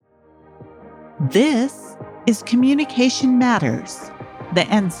This is Communication Matters, the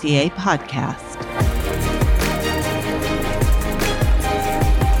NCA podcast.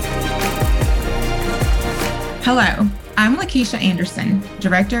 Hello, I'm Lakeisha Anderson,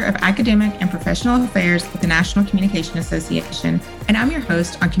 Director of Academic and Professional Affairs with the National Communication Association, and I'm your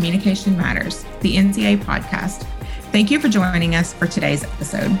host on Communication Matters, the NCA podcast. Thank you for joining us for today's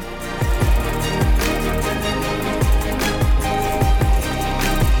episode.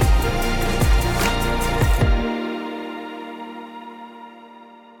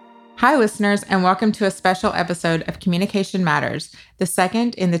 Hi, listeners, and welcome to a special episode of Communication Matters, the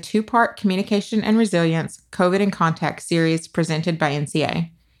second in the two-part Communication and Resilience COVID in Context series presented by NCA.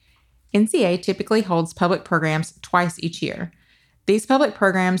 NCA typically holds public programs twice each year. These public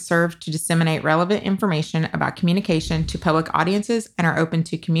programs serve to disseminate relevant information about communication to public audiences and are open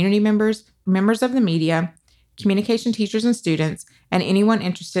to community members, members of the media, communication teachers and students, and anyone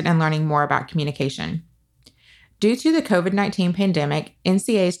interested in learning more about communication. Due to the COVID-19 pandemic,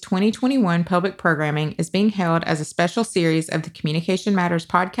 NCA's 2021 public programming is being held as a special series of the Communication Matters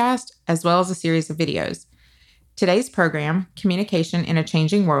podcast, as well as a series of videos. Today's program, Communication in a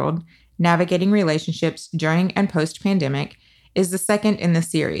Changing World, Navigating Relationships During and Post-Pandemic, is the second in this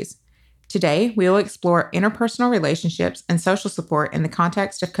series. Today, we will explore interpersonal relationships and social support in the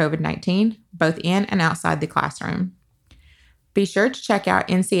context of COVID-19, both in and outside the classroom. Be sure to check out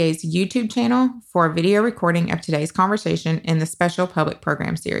NCA's YouTube channel for a video recording of today's conversation in the special public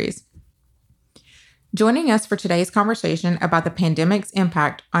program series. Joining us for today's conversation about the pandemic's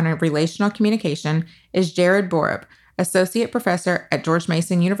impact on relational communication is Jared Borup, Associate Professor at George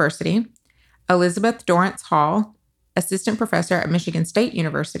Mason University, Elizabeth Dorrance Hall, Assistant Professor at Michigan State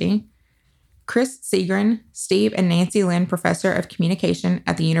University, Chris Seagren, Steve and Nancy Lynn Professor of Communication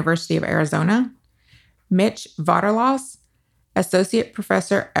at the University of Arizona, Mitch Vaterlos, Associate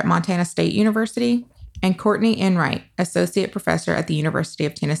Professor at Montana State University, and Courtney Enright, Associate Professor at the University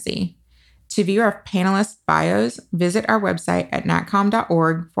of Tennessee. To view our panelists' bios, visit our website at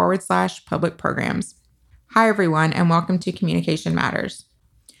natcom.org/public programs. Hi, everyone, and welcome to Communication Matters.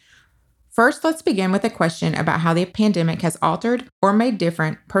 First, let's begin with a question about how the pandemic has altered or made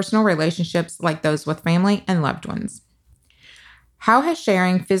different personal relationships like those with family and loved ones. How has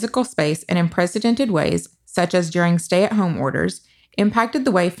sharing physical space in unprecedented ways, such as during stay-at-home orders, impacted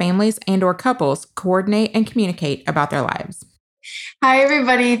the way families and/or couples coordinate and communicate about their lives? Hi,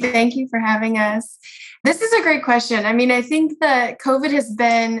 everybody. Thank you for having us. This is a great question. I think that COVID has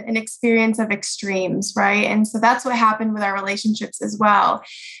been an experience of extremes, right? And so that's what happened with our relationships as well.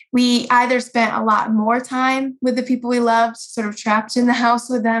 We either spent a lot more time with the people we loved, sort of trapped in the house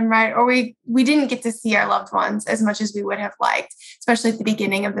with them, right? Or we didn't get to see our loved ones as much as we would have liked, especially at the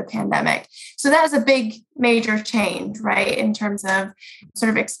beginning of the pandemic. So that was a big, major change, right? In terms of sort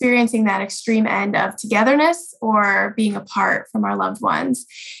of experiencing that extreme end of togetherness or being apart from our loved ones.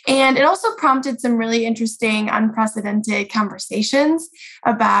 And it also prompted some really interesting, unprecedented conversations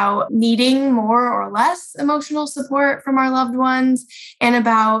about needing more or less emotional support from our loved ones and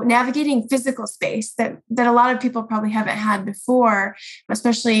about navigating physical space that a lot of people probably haven't had before,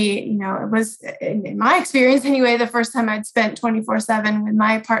 especially, it was, in my experience anyway, the first time I'd spent 24/7 with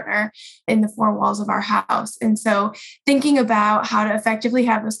my partner in the four walls of our house. And so thinking about how to effectively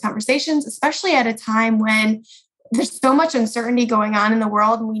have those conversations, especially at a time when there's so much uncertainty going on in the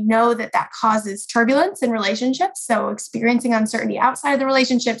world, and we know that causes turbulence in relationships. So experiencing uncertainty outside of the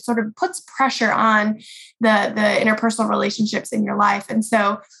relationship sort of puts pressure on the interpersonal relationships in your life. And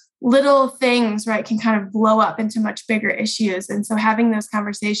so little things, right, can kind of blow up into much bigger issues. And so having those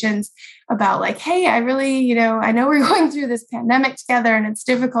conversations about like, hey, I really, I know we're going through this pandemic together and it's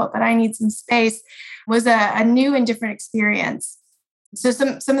difficult, but I need some space, was a new and different experience. So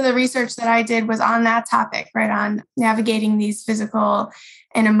some of the research that I did was on that topic, right, on navigating these physical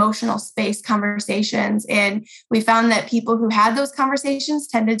and emotional space conversations. And we found that people who had those conversations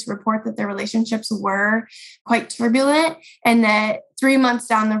tended to report that their relationships were quite turbulent, and that 3 months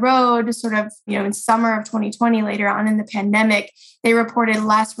down the road, sort of, in summer of 2020, later on in the pandemic, they reported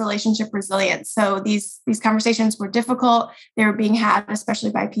less relationship resilience. So these conversations were difficult. They were being had,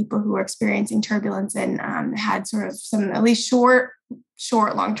 especially by people who were experiencing turbulence and had sort of some at least short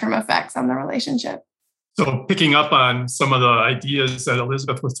long-term effects on the relationship. So picking up on some of the ideas that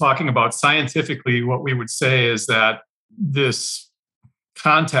Elizabeth was talking about, scientifically, what we would say is that this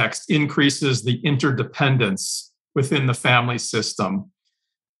context increases the interdependence within the family system.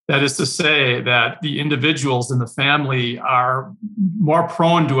 That is to say that the individuals in the family are more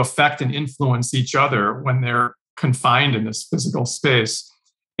prone to affect and influence each other when they're confined in this physical space.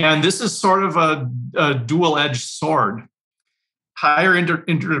 And this is sort of a dual-edged sword. Higher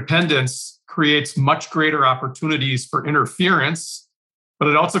interdependence creates much greater opportunities for interference, but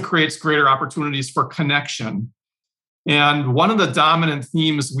it also creates greater opportunities for connection. And one of the dominant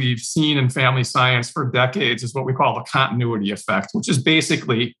themes we've seen in family science for decades is what we call the continuity effect, which is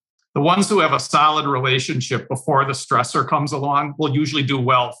basically the ones who have a solid relationship before the stressor comes along will usually do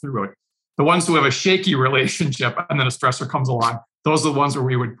well through it. The ones who have a shaky relationship and then a stressor comes along, those are the ones where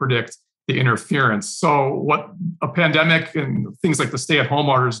we would predict the interference. So what a pandemic and things like the stay-at-home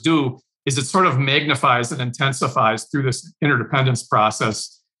orders do is it sort of magnifies and intensifies through this interdependence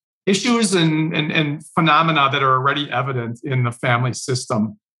process issues and phenomena that are already evident in the family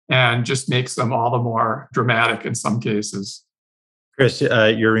system and just makes them all the more dramatic in some cases. Chris,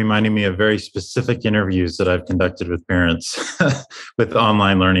 you're reminding me of very specific interviews that I've conducted with parents with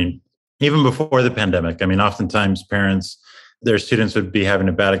online learning, even before the pandemic. I mean, oftentimes parents, their students would be having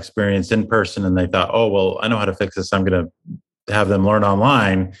a bad experience in person and they thought, oh, well, I know how to fix this. I'm going to have them learn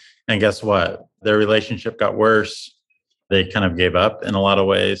online. And guess what? Their relationship got worse. They kind of gave up in a lot of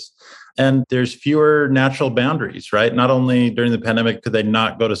ways. And there's fewer natural boundaries, right? Not only during the pandemic could they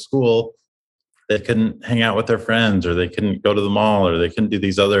not go to school, they couldn't hang out with their friends, or they couldn't go to the mall, or they couldn't do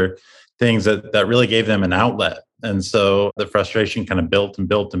these other things that really gave them an outlet. And so the frustration kind of built and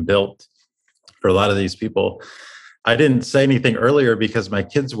built and built for a lot of these people. I didn't say anything earlier because my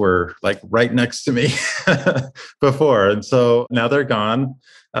kids were like right next to me before. And so now they're gone.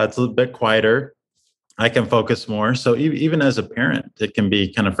 It's a little bit quieter. I can focus more. So even as a parent, it can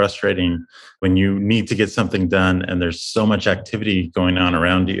be kind of frustrating when you need to get something done and there's so much activity going on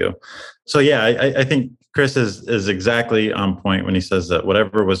around you. So yeah, I think Chris is exactly on point when he says that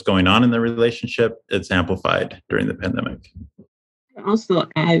whatever was going on in the relationship, it's amplified during the pandemic. Also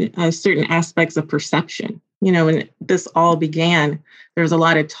add certain aspects of perception. You know, when this all began, there was a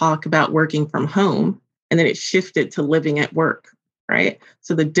lot of talk about working from home, and then it shifted to living at work, right?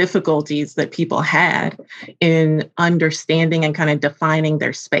 So the difficulties that people had in understanding and kind of defining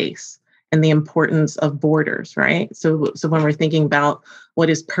their space and the importance of borders, right? So when we're thinking about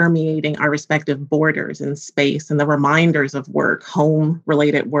what is permeating our respective borders in space and the reminders of work,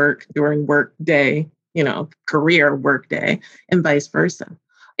 home-related work during work day, you know, career work day, and vice versa.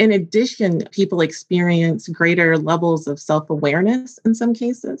 In addition, people experience greater levels of self-awareness in some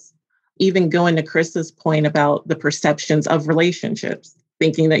cases. Even going to Chris's point about the perceptions of relationships,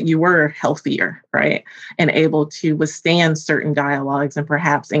 thinking that you were healthier, right? And able to withstand certain dialogues and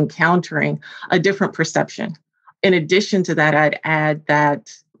perhaps encountering a different perception. In addition to that, I'd add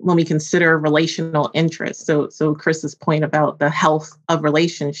that when we consider relational interests, so Chris's point about the health of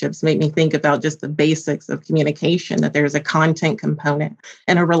relationships made me think about just the basics of communication, that there's a content component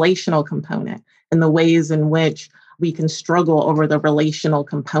and a relational component, and the ways in which we can struggle over the relational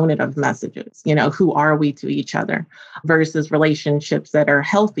component of messages. You know, who are we to each other versus relationships that are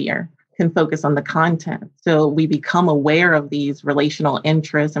healthier can focus on the content. So we become aware of these relational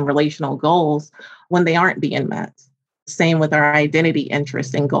interests and relational goals when they aren't being met. Same with our identity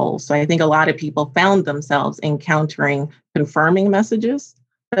interests and goals. So I think a lot of people found themselves encountering confirming messages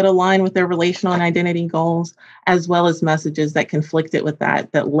that align with their relational and identity goals, as well as messages that conflicted with that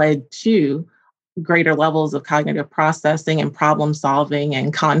led to greater levels of cognitive processing and problem solving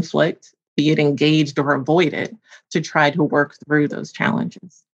and conflict, be it engaged or avoided, to try to work through those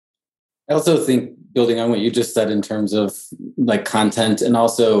challenges. I also think, building on what you just said in terms of like content and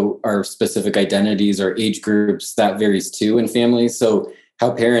also our specific identities or age groups, that varies too in families. So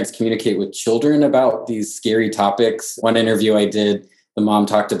how parents communicate with children about these scary topics. One interview I did, the mom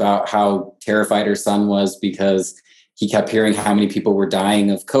talked about how terrified her son was because he kept hearing how many people were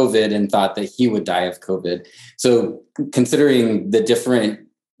dying of COVID and thought that he would die of COVID. So considering the different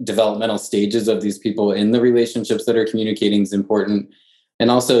developmental stages of these people in the relationships that are communicating is important. And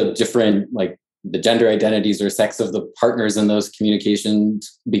also different, like the gender identities or sex of the partners in those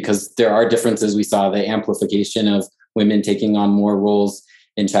communications, because there are differences. We saw the amplification of women taking on more roles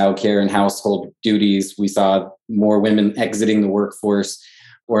in childcare and household duties. We saw more women exiting the workforce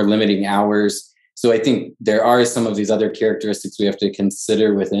or limiting hours. So I think there are some of these other characteristics we have to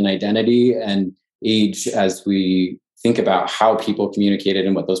consider within identity and age as we think about how people communicated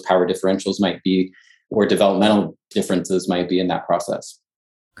and what those power differentials might be or developmental differences might be in that process.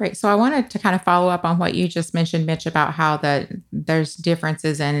 Great. So I wanted to kind of follow up on what you just mentioned, Mitch, about how there's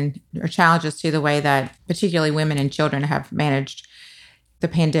differences and or challenges to the way that particularly women and children have managed the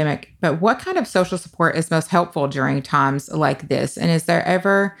pandemic. But what kind of social support is most helpful during times like this? And is there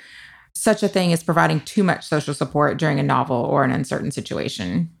ever such a thing as providing too much social support during a novel or an uncertain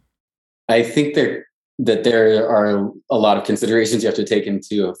situation? I think that there are a lot of considerations you have to take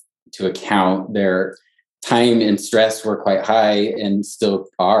into account. Their time and stress were quite high and still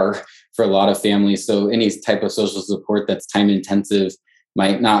are for a lot of families. So any type of social support that's time intensive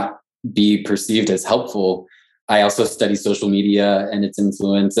might not be perceived as helpful. I also study social media and its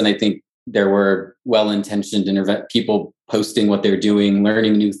influence. And I think there were well-intentioned people posting what they're doing,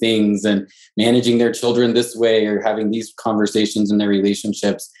 learning new things and managing their children this way or having these conversations in their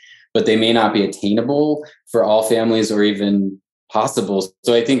relationships, but they may not be attainable for all families or even possible.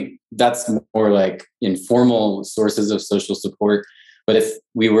 So I think that's more like informal sources of social support. But if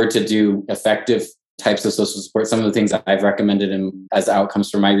we were to do effective types of social support, some of the things I've recommended as outcomes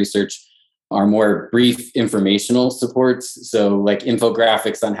from my research are more brief informational supports. So like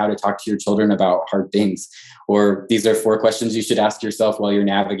infographics on how to talk to your children about hard things, or these are 4 questions you should ask yourself while you're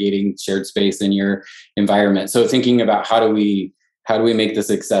navigating shared space in your environment. So thinking about how do we make this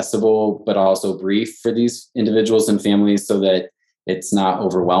accessible, but also brief for these individuals and families so that it's not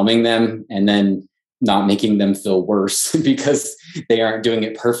overwhelming them and then not making them feel worse because they aren't doing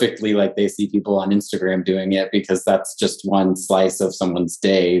it perfectly like they see people on Instagram doing it, because that's just one slice of someone's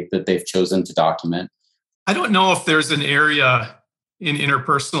day that they've chosen to document. I don't know if there's an area in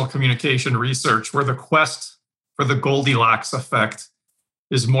interpersonal communication research where the quest for the Goldilocks effect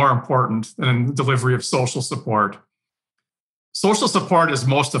is more important than delivery of social support. Social support is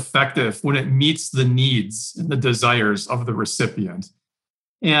most effective when it meets the needs and the desires of the recipient.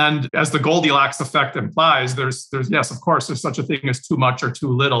 And as the Goldilocks effect implies, there's yes, of course, there's such a thing as too much or too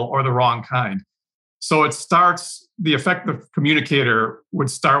little or the wrong kind. So the effective communicator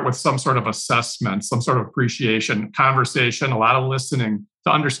would start with some sort of assessment, some sort of appreciation, conversation, a lot of listening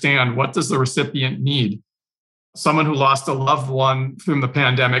to understand what does the recipient need. Someone who lost a loved one from the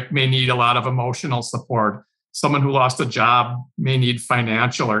pandemic may need a lot of emotional support. Someone who lost a job may need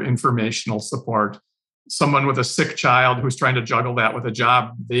financial or informational support. Someone with a sick child who's trying to juggle that with a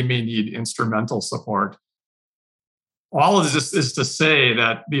job, they may need instrumental support. All of this is to say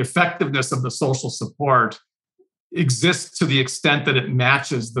that the effectiveness of the social support exists to the extent that it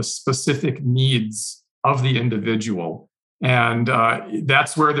matches the specific needs of the individual. And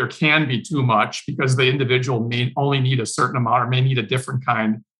that's where there can be too much because the individual may only need a certain amount or may need a different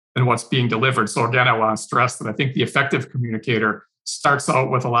kind than what's being delivered. So again, I want to stress that I think the effective communicator starts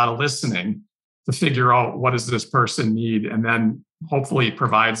out with a lot of listening to figure out what does this person need, and then hopefully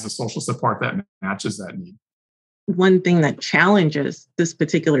provides the social support that matches that need. One thing that challenges this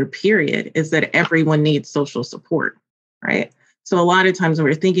particular period is that everyone needs social support, right? So a lot of times when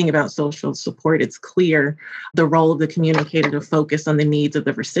we're thinking about social support, it's clear the role of the communicator to focus on the needs of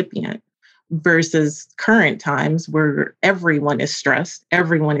the recipient versus current times where everyone is stressed,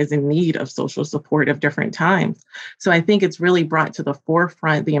 everyone is in need of social support of different times. So I think it's really brought to the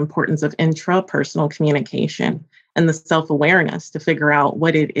forefront the importance of intrapersonal communication and the self-awareness to figure out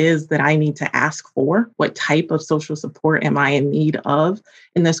what it is that I need to ask for, what type of social support am I in need of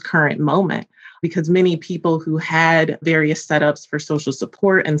in this current moment. Because many people who had various setups for social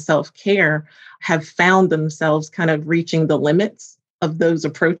support and self-care have found themselves kind of reaching the limits of those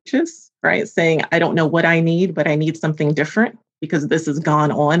approaches, right? Saying, I don't know what I need, but I need something different because this has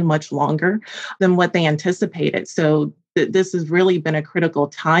gone on much longer than what they anticipated. So this has really been a critical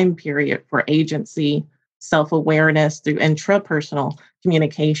time period for agency, self-awareness through intrapersonal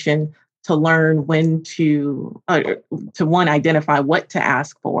communication to learn when to one, identify what to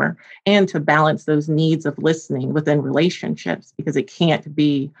ask for and to balance those needs of listening within relationships, because it can't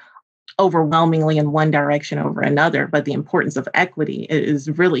be overwhelmingly in one direction over another. But the importance of equity is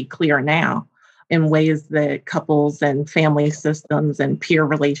really clear now in ways that couples and family systems and peer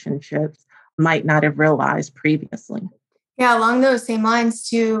relationships might not have realized previously. Yeah, along those same lines,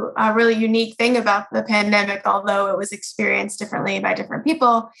 too, a really unique thing about the pandemic, although it was experienced differently by different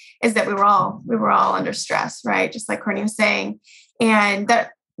people, is that we were all under stress, right? Just like Courtney was saying. And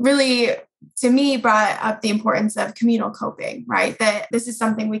that really, to me, brought up the importance of communal coping, right? That this is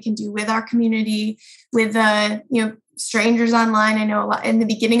something we can do with our community, with strangers online. I know a lot in the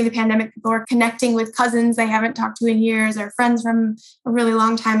beginning of the pandemic, people were connecting with cousins they haven't talked to in years or friends from a really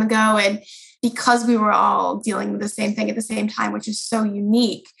long time ago. And because we were all dealing with the same thing at the same time, which is so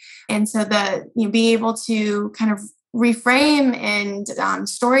unique. And so being able to kind of reframe and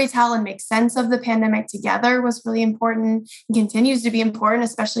storytell and make sense of the pandemic together was really important and continues to be important,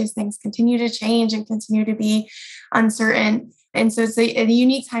 especially as things continue to change and continue to be uncertain. And so it's a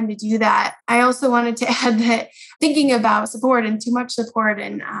unique time to do that. I also wanted to add that thinking about support and too much support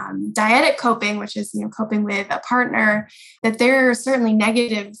and dyadic coping, which is, coping with a partner, that there are certainly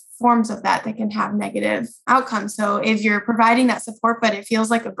negative forms of that can have negative outcomes. So if you're providing that support, but it feels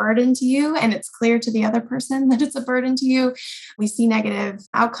like a burden to you and it's clear to the other person that it's a burden to you, we see negative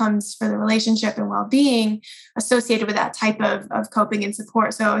outcomes for the relationship and well-being associated with that type of coping and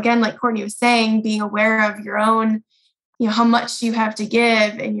support. So again, like Courtney was saying, being aware of your own, how much you have to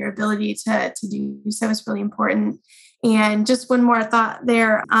give and your ability to do so is really important. And just one more thought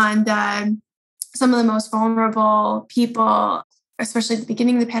there on some of the most vulnerable people, especially at the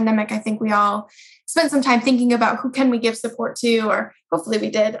beginning of the pandemic. I think we all spent some time thinking about who can we give support to, or hopefully we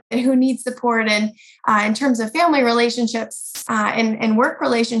did, and who needs support. And in terms of family relationships and work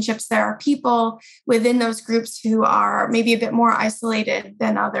relationships, there are people within those groups who are maybe a bit more isolated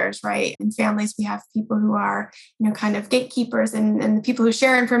than others, right? In families, we have people who are, kind of gatekeepers and the people who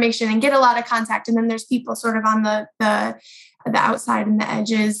share information and get a lot of contact. And then there's people sort of on the outside and the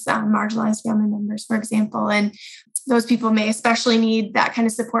edges, marginalized family members, for example. And those people may especially need that kind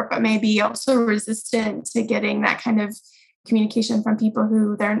of support, but may be also resistant to getting that kind of communication from people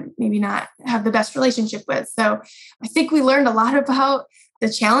who they're maybe not have the best relationship with. So I think we learned a lot about the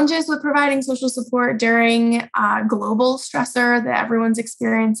challenges with providing social support during a global stressor that everyone's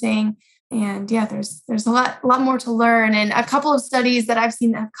experiencing. And yeah, there's a lot more to learn. And a couple of studies that I've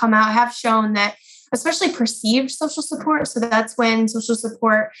seen that have come out have shown that especially perceived social support. So that's when social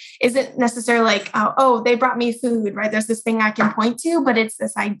support isn't necessarily like, oh, they brought me food, right? There's this thing I can point to, but it's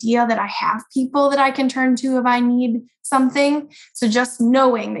this idea that I have people that I can turn to if I need something. So just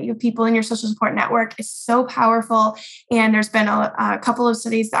knowing that you have people in your social support network is so powerful. And there's been a couple of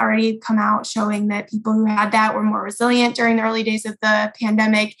studies that already come out showing that people who had that were more resilient during the early days of the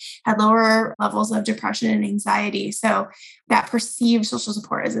pandemic, had lower levels of depression and anxiety. So that perceived social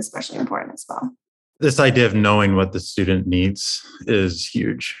support is especially important as well. This idea of knowing what the student needs is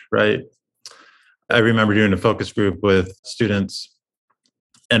huge, right? I remember doing a focus group with students,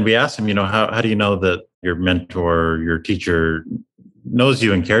 and we asked them, how do you know that your mentor, your teacher knows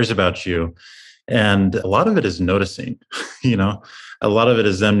you and cares about you? And a lot of it is noticing, a lot of it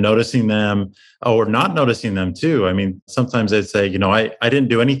is them noticing them or not noticing them too. I mean, sometimes they'd say, I didn't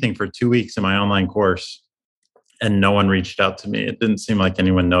do anything for 2 weeks in my online course and no one reached out to me. It didn't seem like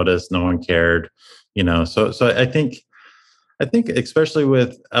anyone noticed, no one cared. So I think especially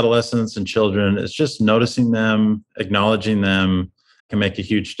with adolescents and children, it's just noticing them, acknowledging them can make a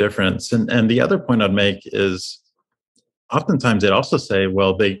huge difference. And the other point I'd make is oftentimes they'd also say,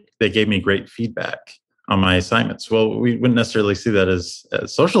 well, they gave me great feedback on my assignments. Well, we wouldn't necessarily see that as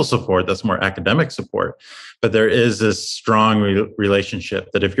social support. That's more academic support. But there is this strong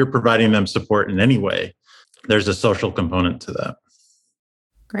relationship that if you're providing them support in any way, there's a social component to that.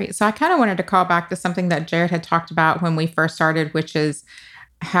 Great. So I kind of wanted to call back to something that Jared had talked about when we first started, which is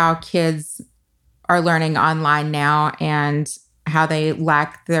how kids are learning online now and how they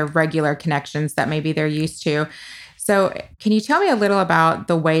lack the regular connections that maybe they're used to. So can you tell me a little about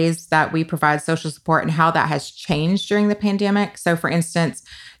the ways that we provide social support and how that has changed during the pandemic? So for instance,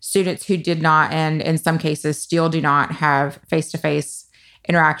 students who did not, and in some cases still do not have face-to-face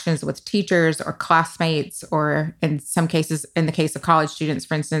interactions with teachers or classmates, or in some cases, in the case of college students,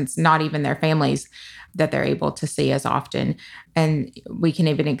 for instance, not even their families that they're able to see as often. And we can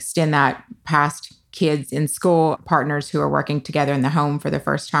even extend that past kids in school, partners who are working together in the home for the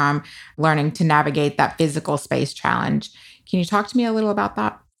first time, learning to navigate that physical space challenge. Can you talk to me a little about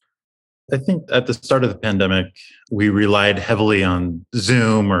that? I think at the start of the pandemic, we relied heavily on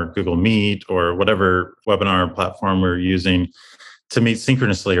Zoom or Google Meet or whatever webinar platform we're using to meet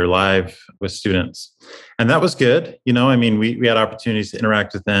synchronously or live with students. And that was good. We had opportunities to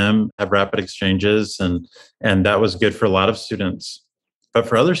interact with them, have rapid exchanges, and that was good for a lot of students. But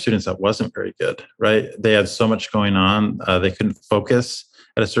for other students, that wasn't very good, right? They had so much going on. They couldn't focus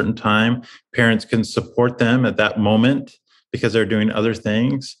at a certain time. Parents couldn't support them at that moment because they're doing other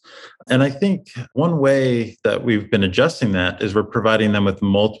things. And I think one way that we've been adjusting that is we're providing them with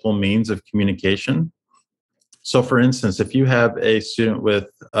multiple means of communication. So for instance, if you have a student with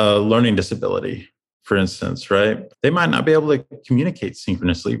a learning disability, for instance, right, they might not be able to communicate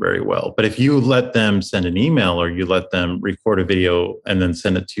synchronously very well. But if you let them send an email or you let them record a video and then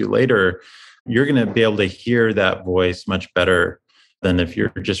send it to you later, you're going to be able to hear that voice much better than if you're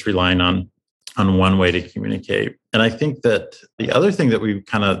just relying on one way to communicate. And I think that the other thing that we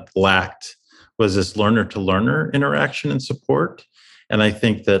kind of lacked was this learner to learner interaction and support. And I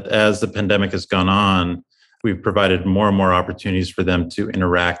think that as the pandemic has gone on, we've provided more and more opportunities for them to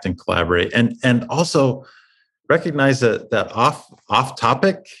interact and collaborate and also recognize that off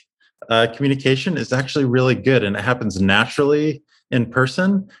topic communication is actually really good, and it happens naturally in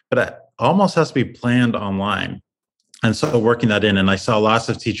person, but it almost has to be planned online. And so working that in, and I saw lots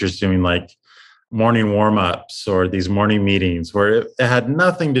of teachers doing like morning warm-ups or these morning meetings where it had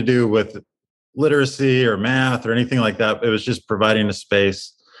nothing to do with literacy or math or anything like that. It was just providing a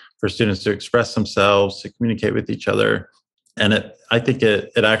space for students to express themselves, to communicate with each other. And I think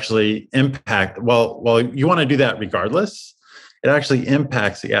it actually while you want to do that regardless, it actually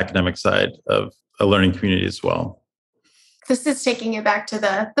impacts the academic side of a learning community as well. This is taking it back to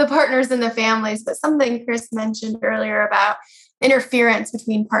the partners and the families, but something Chris mentioned earlier about interference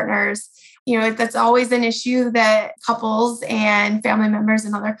between partners. That's always an issue that couples and family members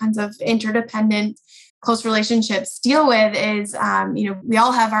and other kinds of interdependent close relationships deal with is, we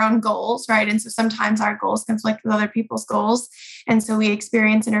all have our own goals, right? And so sometimes our goals conflict with other people's goals. And so we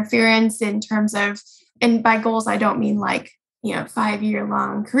experience interference in terms of, and by goals, I don't mean like, 5-year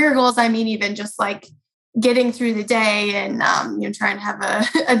long career goals. I mean, even just like getting through the day and, trying to have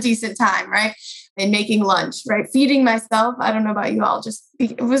a decent time, right? And making lunch, right? Feeding myself. I don't know about you all,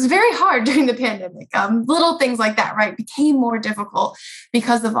 it was very hard during the pandemic. Little things like that, right? Became more difficult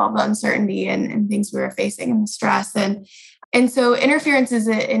because of all the uncertainty and things we were facing and the stress. And so interference is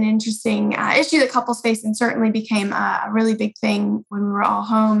an interesting issue that couples face, and certainly became a really big thing when we were all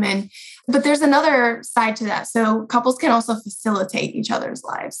home. But there's another side to that. So couples can also facilitate each other's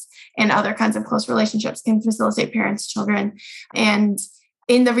lives, and other kinds of close relationships can facilitate parents, children. And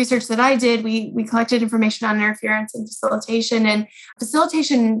in the research that I did, we collected information on interference and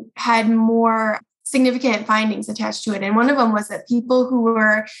facilitation had more significant findings attached to it. And one of them was that people who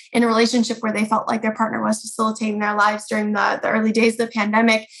were in a relationship where they felt like their partner was facilitating their lives during the early days of the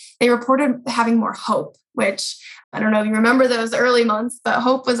pandemic, they reported having more hope, which I don't know if you remember those early months, but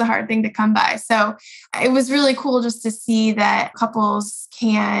hope was a hard thing to come by. So it was really cool just to see that couples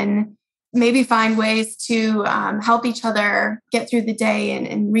can maybe find ways to help each other get through the day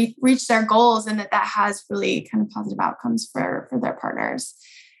and reach their goals, and that has really kind of positive outcomes for their partners.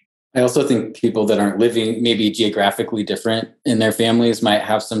 I also think people that aren't living maybe geographically different in their families might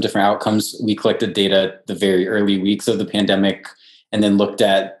have some different outcomes. We collected data the very early weeks of the pandemic and then looked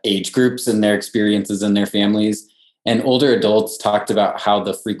at age groups and their experiences in their families. And older adults talked about how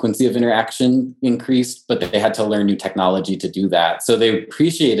the frequency of interaction increased, but they had to learn new technology to do that. So they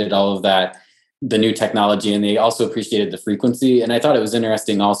appreciated all of that, the new technology, and they also appreciated the frequency. And I thought it was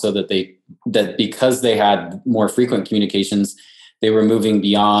interesting also that because they had more frequent communications, they were moving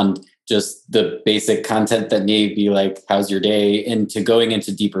beyond just the basic content that may be like, how's your day, into going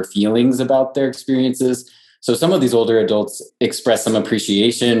into deeper feelings about their experiences. So some of these older adults express some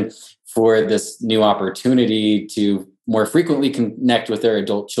appreciation for this new opportunity to more frequently connect with their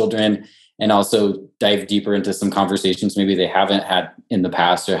adult children, and also dive deeper into some conversations maybe they haven't had in the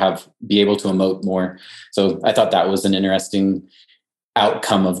past, or be able to emote more. So I thought that was an interesting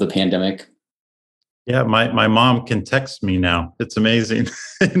outcome of the pandemic. Yeah, my mom can text me now. It's amazing,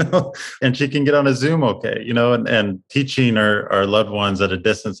 and she can get on a Zoom okay, and teaching our loved ones at a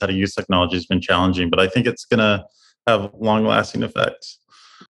distance how to use technology has been challenging, but I think it's going to have long-lasting effects.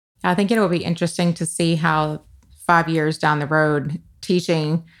 I think it will be interesting to see how 5 years down the road,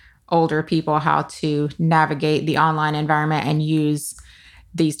 teaching older people how to navigate the online environment and use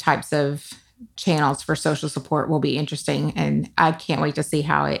these types of channels for social support will be interesting. And I can't wait to see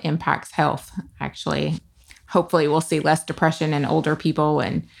how it impacts health, actually. Hopefully we'll see less depression in older people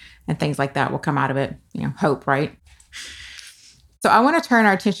and things like that will come out of it. Hope, right? So I want to turn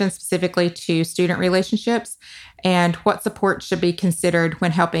our attention specifically to student relationships and what support should be considered when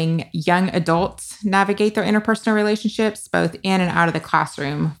helping young adults navigate their interpersonal relationships, both in and out of the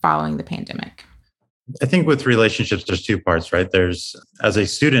classroom following the pandemic. I think with relationships, there's two parts, right? As a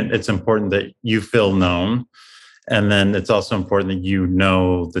student, it's important that you feel known. And then it's also important that you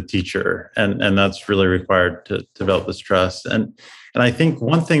know the teacher. And that's really required to develop this trust. And I think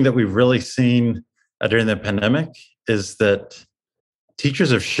one thing that we've really seen during the pandemic is that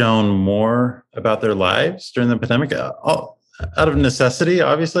teachers have shown more about their lives during the pandemic, out of necessity,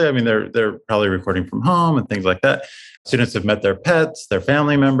 obviously. I mean, they're probably recording from home and things like that. Students have met their pets, their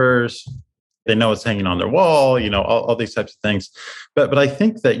family members. They know what's hanging on their wall, all these types of things. But I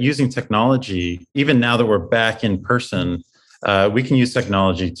think that using technology, even now that we're back in person, we can use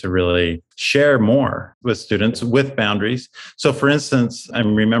technology to really share more with students with boundaries. So for instance,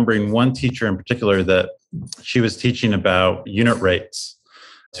 I'm remembering one teacher in particular that she was teaching about unit rates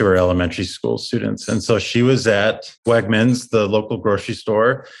to her elementary school students. And so she was at Wegmans, the local grocery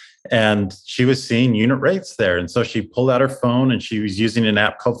store, and she was seeing unit rates there. And so she pulled out her phone and she was using an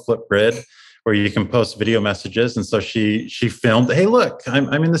app called Flipgrid, where you can post video messages. And so she filmed, hey, look,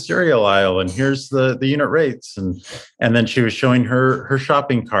 I'm in the cereal aisle and here's the unit rates. And then she was showing her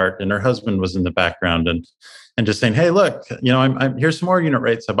shopping cart and her husband was in the background and just saying, hey, look, I'm here's some more unit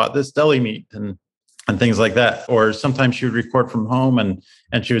rates. I bought this deli meat and things like that. Or sometimes she would record from home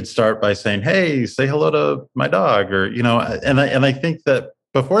and she would start by saying, hey, say hello to my dog, or, and I think that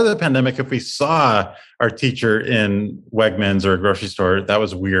before the pandemic, if we saw our teacher in Wegmans or a grocery store, that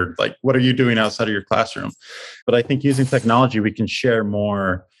was weird. Like, what are you doing outside of your classroom? But I think using technology, we can share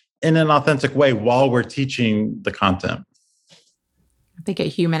more in an authentic way while we're teaching the content. I think it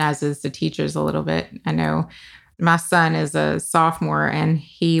humanizes the teachers a little bit. I know my son is a sophomore and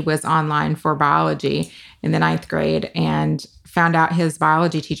he was online for biology in the 9th grade and found out his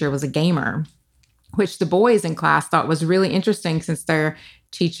biology teacher was a gamer, which the boys in class thought was really interesting since their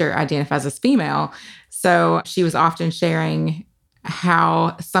teacher identifies as female. So she was often sharing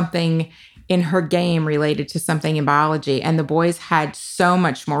how something in her game related to something in biology. And the boys had so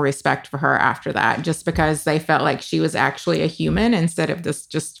much more respect for her after that, just because they felt like she was actually a human instead of this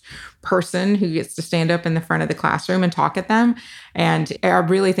just person who gets to stand up in the front of the classroom and talk at them. And I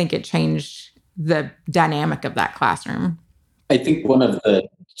really think it changed the dynamic of that classroom. I think one of the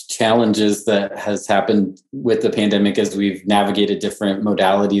challenges that has happened with the pandemic as we've navigated different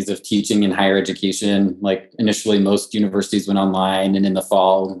modalities of teaching in higher education. Like initially, most universities went online, and in the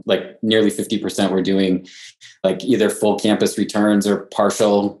fall, like nearly 50% were doing like either full campus returns or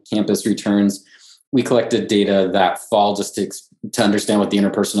partial campus returns. We collected data that fall just to understand what the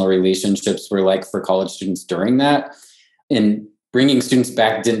interpersonal relationships were like for college students during that. And bringing students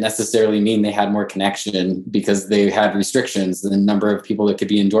back didn't necessarily mean they had more connection because they had restrictions, the number of people that could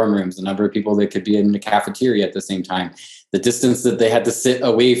be in dorm rooms, the number of people that could be in the cafeteria at the same time, the distance that they had to sit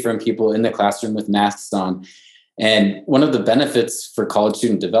away from people in the classroom with masks on. And one of the benefits for college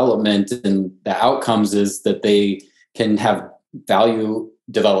student development and the outcomes is that they can have value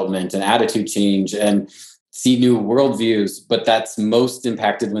development and attitude change and see new worldviews, but that's most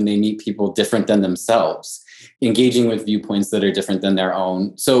impacted when they meet people different than themselves, engaging with viewpoints that are different than their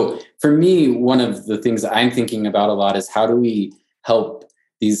own. So for me, one of the things I'm thinking about a lot is how do we help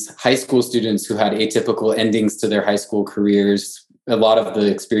these high school students who had atypical endings to their high school careers? A lot of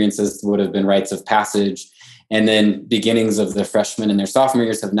the experiences would have been rites of passage. And then beginnings of the freshmen and their sophomore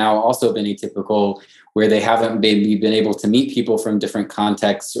years have now also been atypical, where they haven't maybe been able to meet people from different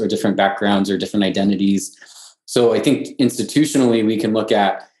contexts or different backgrounds or different identities. So I think institutionally, we can look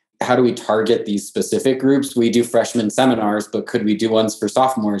at how do we target these specific groups? We do freshman seminars, but could we do ones for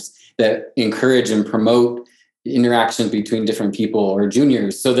sophomores that encourage and promote interactions between different people, or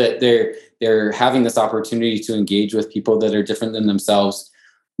juniors, so that they're having this opportunity to engage with people that are different than themselves?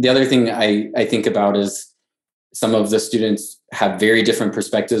 The other thing I think about is some of the students have very different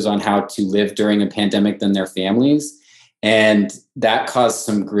perspectives on how to live during a pandemic than their families. And that caused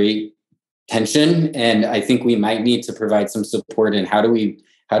some great tension. And I think we might need to provide some support in how do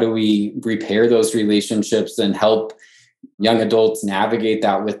we repair those relationships and help young adults navigate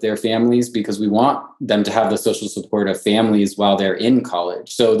that with their families, because we want them to have the social support of families while they're in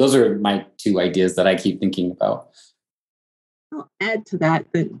college. So those are my two ideas that I keep thinking about. I'll add to that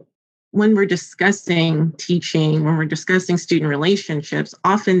when we're discussing teaching, when we're discussing student relationships,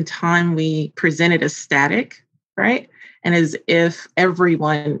 oftentimes we present it as static, right? And as if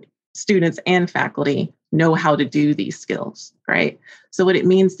everyone, students and faculty, know how to do these skills, right? So what it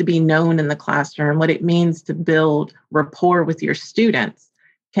means to be known in the classroom, what it means to build rapport with your students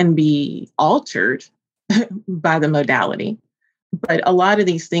can be altered by the modality. But a lot of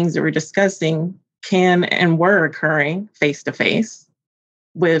these things that we're discussing can and were occurring face-to-face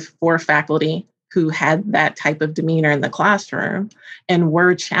for faculty who had that type of demeanor in the classroom, and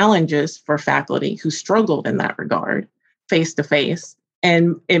were challenges for faculty who struggled in that regard face-to-face.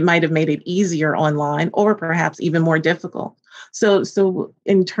 And it might have made it easier online, or perhaps even more difficult. So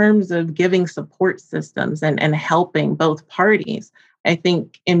in terms of giving support systems and helping both parties, I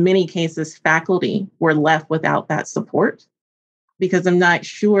think in many cases, faculty were left without that support, because I'm not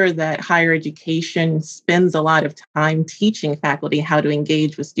sure that higher education spends a lot of time teaching faculty how to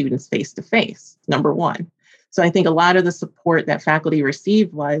engage with students face-to-face, number one. So I think a lot of the support that faculty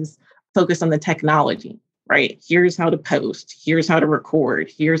received was focused on the technology. Right? Here's how to post, here's how to record,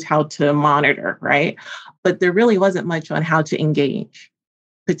 here's how to monitor, right? But there really wasn't much on how to engage,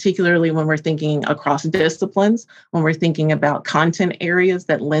 particularly when we're thinking across disciplines, when we're thinking about content areas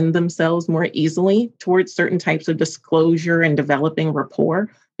that lend themselves more easily towards certain types of disclosure and developing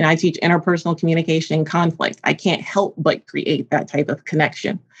rapport. And I teach interpersonal communication and conflict. I can't help but create that type of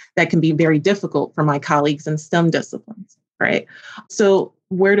connection that can be very difficult for my colleagues in STEM disciplines, right? So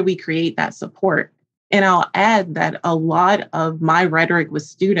where do we create that support? And I'll add that a lot of my rhetoric with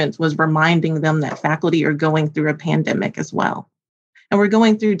students was reminding them that faculty are going through a pandemic as well. And we're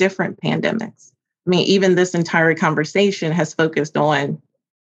going through different pandemics. I mean, even this entire conversation has focused on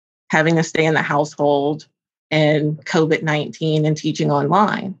having to stay in the household and COVID-19 and teaching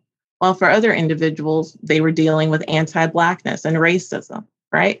online. While for other individuals, they were dealing with anti-Blackness and racism,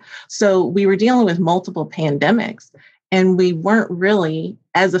 right? So we were dealing with multiple pandemics, and we weren't really,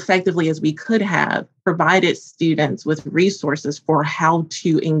 as effectively as we could have, provided students with resources for how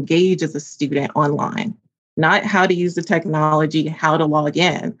to engage as a student online. Not how to use the technology, how to log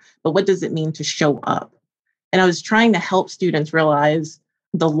in, but what does it mean to show up? And I was trying to help students realize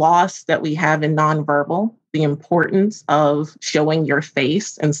the loss that we have in nonverbal, the importance of showing your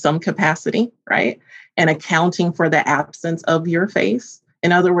face in some capacity, right? And accounting for the absence of your face.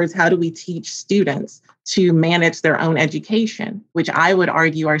 In other words, how do we teach students to manage their own education, which I would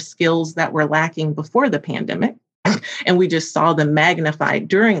argue are skills that were lacking before the pandemic. And we just saw them magnified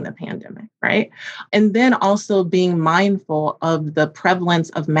during the pandemic, right? And then also being mindful of the prevalence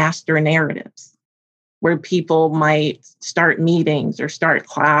of master narratives, where people might start meetings or start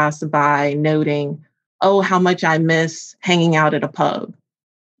class by noting, oh, how much I miss hanging out at a pub,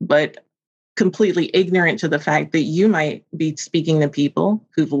 but completely ignorant to the fact that you might be speaking to people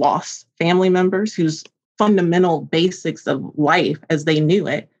who've lost family members, whose fundamental basics of life as they knew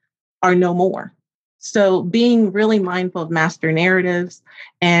it are no more. So being really mindful of master narratives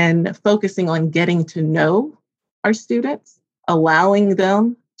and focusing on getting to know our students, allowing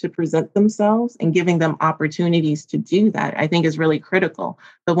them to present themselves and giving them opportunities to do that, I think is really critical.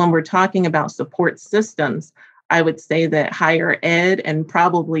 But when we're talking about support systems, I would say that higher ed and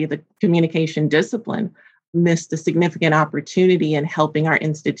probably the communication discipline missed a significant opportunity in helping our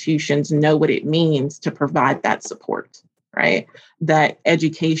institutions know what it means to provide that support, right? That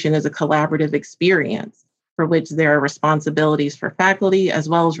education is a collaborative experience for which there are responsibilities for faculty as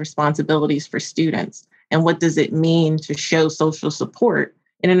well as responsibilities for students. And what does it mean to show social support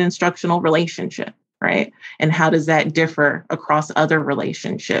in an instructional relationship, right? And how does that differ across other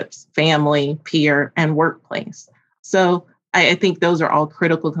relationships, family, peer, and workplace? So I think those are all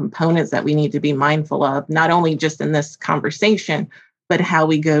critical components that we need to be mindful of, not only just in this conversation, but how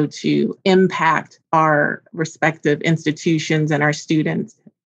we go to impact our respective institutions and our students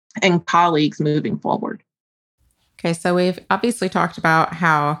and colleagues moving forward. Okay, so we've obviously talked about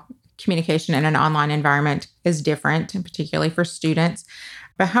how communication in an online environment is different, and particularly for students.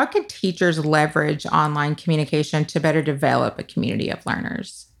 But how can teachers leverage online communication to better develop a community of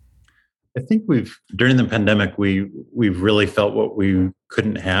learners? I think during the pandemic, we've really felt what we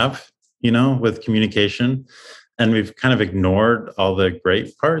couldn't have, with communication. And we've kind of ignored all the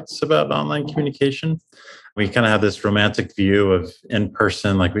great parts about online communication. We kind of have this romantic view of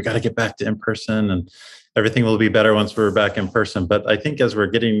in-person, like we got to get back to in-person and everything will be better once we're back in person. But I think as we're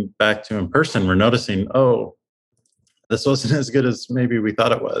getting back to in-person, we're noticing, this wasn't as good as maybe we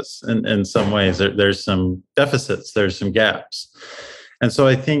thought it was. In some ways, there's some deficits, there's some gaps. And so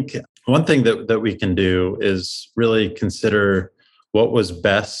I think one thing that we can do is really consider what was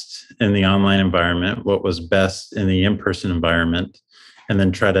best in the online environment, what was best in the in-person environment, and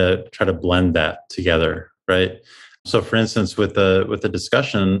then try to blend that together, right? So for instance, with the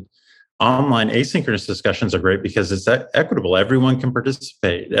discussion, online asynchronous discussions are great because it's equitable. Everyone can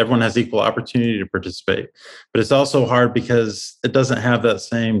participate. Everyone has equal opportunity to participate. But it's also hard because it doesn't have that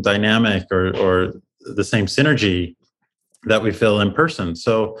same dynamic or the same synergy that we feel in person.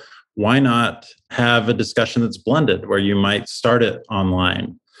 So why not have a discussion that's blended, where you might start it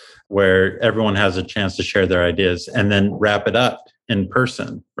online, where everyone has a chance to share their ideas, and then wrap it up in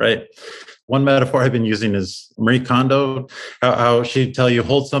person, right? One metaphor I've been using is Marie Kondo, how she'd tell you,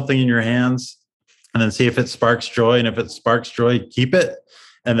 hold something in your hands and then see if it sparks joy. And if it sparks joy, keep it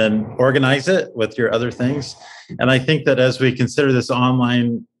and then organize it with your other things. And I think that as we consider this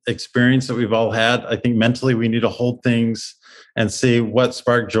online experience that we've all had, I think mentally we need to hold things and see what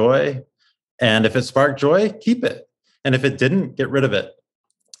sparked joy. And if it sparked joy, keep it. And if it didn't, get rid of it.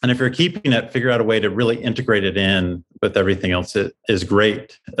 And if you're keeping it, figure out a way to really integrate it in with everything else that is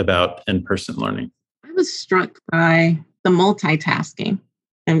great about in-person learning. I was struck by the multitasking.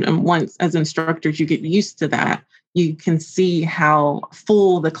 And once as instructors, you get used to that, you can see how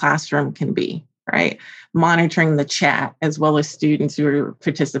full the classroom can be, right? Monitoring the chat as well as students who are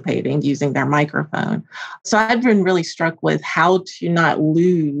participating using their microphone. So I've been really struck with how to not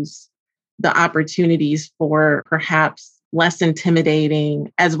lose the opportunities for perhaps less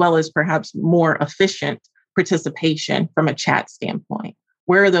intimidating, as well as perhaps more efficient participation from a chat standpoint.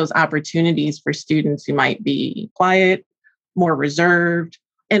 Where are those opportunities for students who might be quiet, more reserved,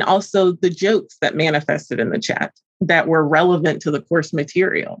 And also the jokes that manifested in the chat that were relevant to the course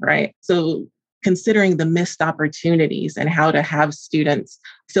material, right? So considering the missed opportunities and how to have students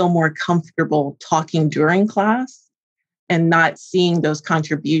feel more comfortable talking during class and not seeing those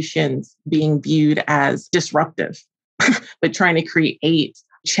contributions being viewed as disruptive, but trying to create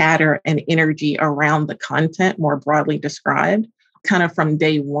chatter and energy around the content more broadly described, kind of from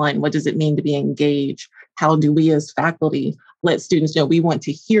day one. What does it mean to be engaged? How do we as faculty let students know we want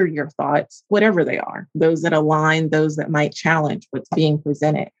to hear your thoughts, whatever they are, those that align, those that might challenge what's being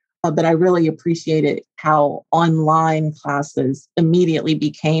presented. But I really appreciated how online classes immediately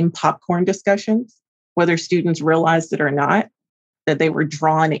became popcorn discussions, whether students realized it or not, that they were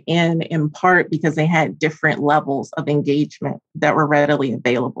drawn in part because they had different levels of engagement that were readily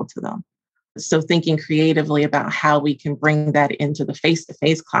available to them. So thinking creatively about how we can bring that into the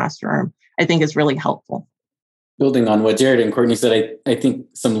face-to-face classroom, I think is really helpful. Building on what Jared and Courtney said, I think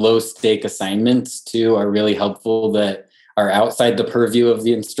some low-stake assignments too are really helpful that are outside the purview of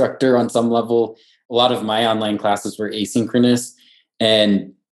the instructor on some level. A lot of my online classes were asynchronous,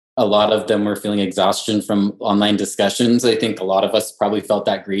 and a lot of them were feeling exhaustion from online discussions. I think a lot of us probably felt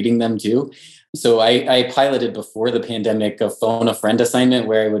that grading them too. So I piloted before the pandemic a phone a friend assignment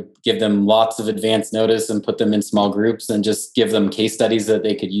where I would give them lots of advance notice and put them in small groups and just give them case studies that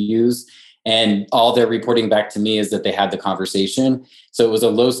they could use. And all they're reporting back to me is that they had the conversation. So it was a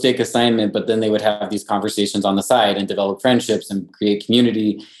low stake assignment, but then they would have these conversations on the side and develop friendships and create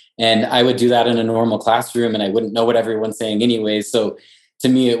community. And I would do that in a normal classroom and I wouldn't know what everyone's saying anyway. So to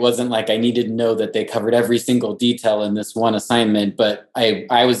me, it wasn't like I needed to know that they covered every single detail in this one assignment, but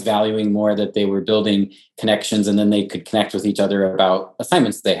I was valuing more that they were building connections and then they could connect with each other about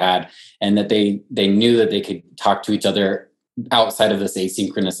assignments they had and that they knew that they could talk to each other outside of this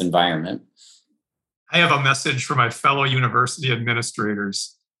asynchronous environment. I have a message for my fellow university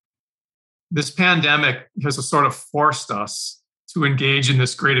administrators. This pandemic has sort of forced us to engage in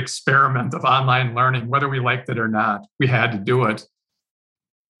this great experiment of online learning, whether we liked it or not. We had to do it.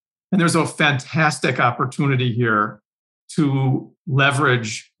 And there's a fantastic opportunity here to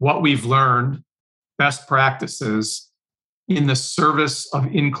leverage what we've learned, best practices, in the service of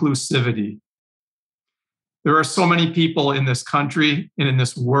inclusivity. There are so many people in this country and in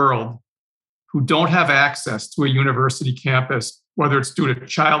this world who don't have access to a university campus, whether it's due to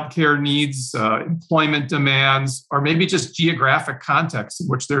childcare needs, employment demands, or maybe just geographic context in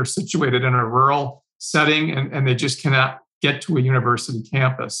which they're situated in a rural setting and they just cannot get to a university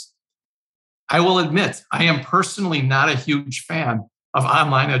campus. I will admit, I am personally not a huge fan of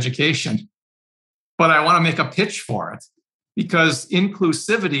online education, but I want to make a pitch for it because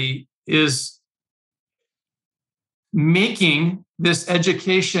inclusivity is making this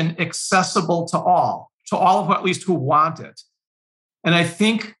education accessible to all who at least who want it. And I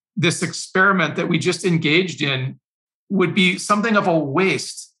think this experiment that we just engaged in would be something of a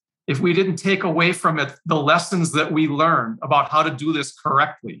waste if we didn't take away from it the lessons that we learned about how to do this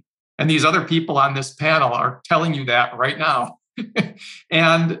correctly. And these other people on this panel are telling you that right now.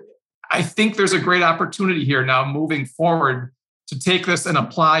 And I think there's a great opportunity here now moving forward to take this and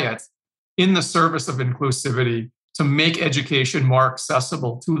apply it in the service of inclusivity to make education more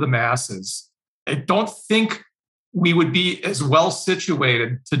accessible to the masses. I don't think we would be as well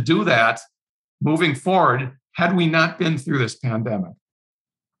situated to do that moving forward had we not been through this pandemic.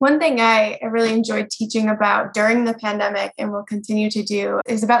 One thing I really enjoyed teaching about during the pandemic and will continue to do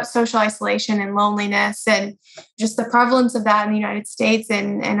is about social isolation and loneliness and just the prevalence of that in the United States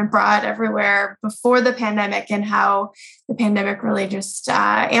and abroad everywhere before the pandemic and how the pandemic really just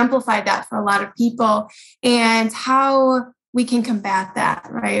amplified that for a lot of people and how we can combat that,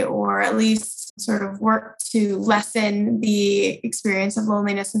 right? Or at least sort of work to lessen the experience of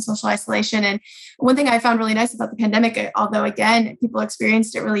loneliness and social isolation. And one thing I found really nice about the pandemic, although again, people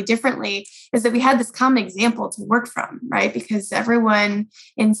experienced it really differently, is that we had this common example to work from, right? Because everyone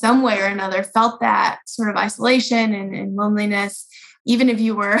in some way or another felt that sort of isolation and loneliness. Even if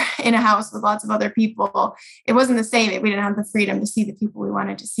you were in a house with lots of other people, it wasn't the same. We didn't have the freedom to see the people we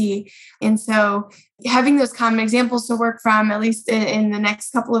wanted to see. And so having those common examples to work from, at least in the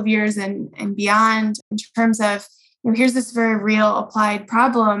next couple of years and beyond, in terms of, here's this very real applied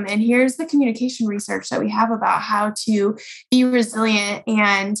problem, and here's the communication research that we have about how to be resilient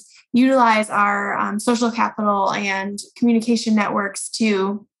and utilize our social capital and communication networks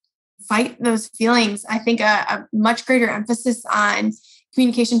to fight those feelings. I think a much greater emphasis on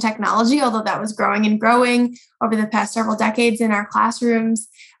communication technology, although that was growing and growing over the past several decades in our classrooms,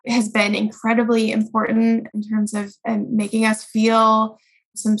 has been incredibly important in terms of making us feel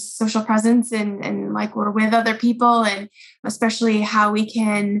some social presence and like we're with other people, and especially how we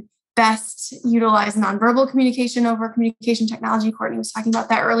can best utilize nonverbal communication over communication technology. Courtney was talking about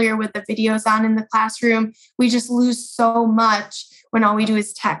that earlier with the videos on in the classroom. We just lose so much when all we do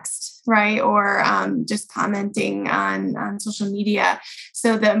is text, right? Or just commenting on social media.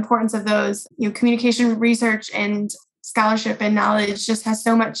 So the importance of those, communication research and scholarship and knowledge just has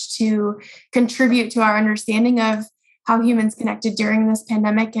so much to contribute to our understanding of how humans connected during this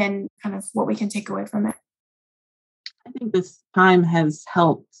pandemic and kind of what we can take away from it. I think this time has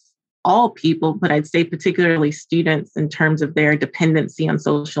helped all people, but I'd say particularly students in terms of their dependency on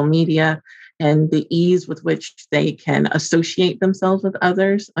social media and the ease with which they can associate themselves with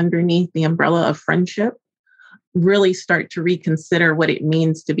others underneath the umbrella of friendship, really start to reconsider what it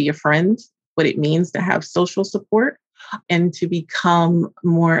means to be a friend, what it means to have social support, and to become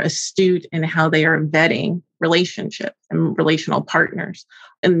more astute in how they are vetting relationships and relational partners.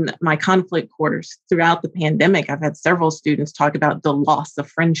 In my conflict course, throughout the pandemic, I've had several students talk about the loss of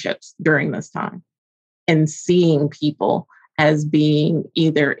friendships during this time and seeing people as being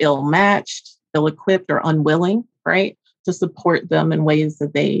either ill-matched, ill-equipped, or unwilling, right, to support them in ways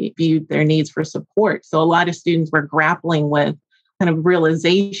that they viewed their needs for support. So a lot of students were grappling with kind of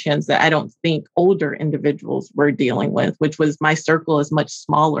realizations that I don't think older individuals were dealing with, which was my circle is much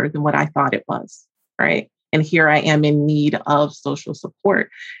smaller than what I thought it was, right? And here I am in need of social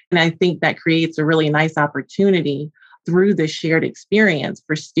support. And I think that creates a really nice opportunity through this shared experience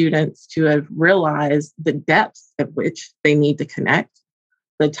for students to have realized the depths at which they need to connect,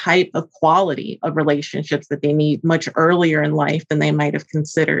 the type of quality of relationships that they need much earlier in life than they might have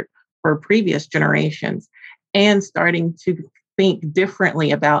considered for previous generations, and starting to think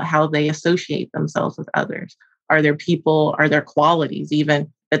differently about how they associate themselves with others. Are there people, are there qualities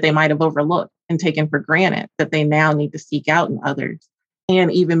even that they might have overlooked and taken for granted that they now need to seek out in others?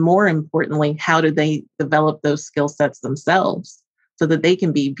 And even more importantly, how do they develop those skill sets themselves so that they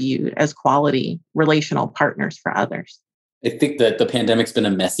can be viewed as quality relational partners for others? I think that the pandemic's been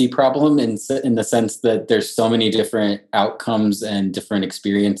a messy problem in the sense that there's so many different outcomes and different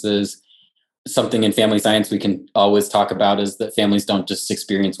experiences. Something in family science we can always talk about is that families don't just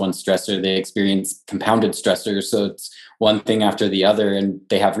experience one stressor, they experience compounded stressors. So it's one thing after the other, and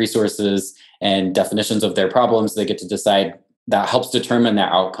they have resources and definitions of their problems. They get to decide that helps determine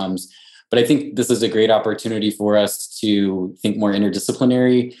their outcomes. But I think this is a great opportunity for us to think more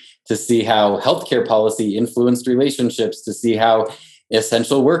interdisciplinary, to see how healthcare policy influenced relationships, to see how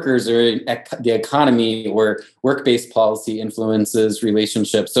essential workers or the economy or work-based policy influences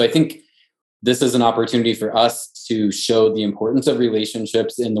relationships. So I think this is an opportunity for us to show the importance of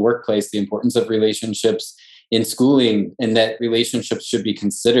relationships in the workplace, the importance of relationships in schooling, and that relationships should be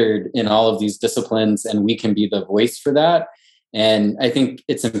considered in all of these disciplines, and we can be the voice for that. And I think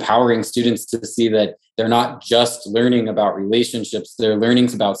it's empowering students to see that they're not just learning about relationships, they're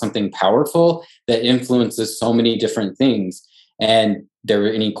learning about something powerful that influences so many different things. And there are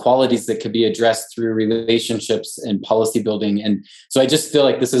inequalities that could be addressed through relationships and policy building. And so I just feel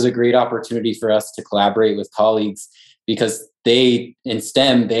like this is a great opportunity for us to collaborate with colleagues, because they, in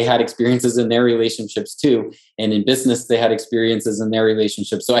STEM, they had experiences in their relationships too. And in business, they had experiences in their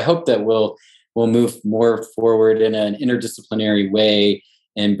relationships. So I hope that we'll move more forward in an interdisciplinary way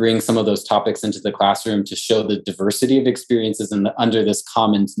and bring some of those topics into the classroom to show the diversity of experiences under this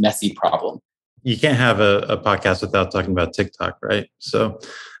common messy problem. You can't have a podcast without talking about TikTok, right? So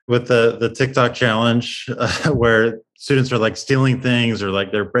with the TikTok challenge, where students are like stealing things or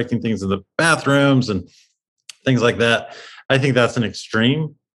like they're breaking things in the bathrooms and things like that, I think that's an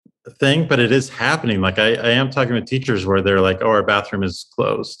extreme thing, but it is happening. Like I am talking with teachers where they're like, oh, our bathroom is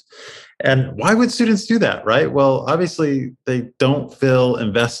closed. And why would students do that, right? Well, obviously they don't feel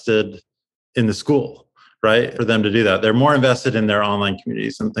invested in the school, right? For them to do that. They're more invested in their online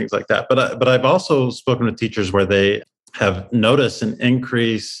communities and things like that. But I've also spoken to teachers where they have noticed an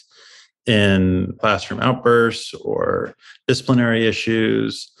increase in classroom outbursts or disciplinary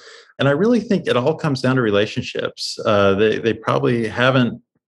issues. And I really think it all comes down to relationships. They probably haven't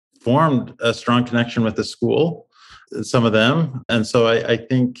formed a strong connection with the school, some of them. And so I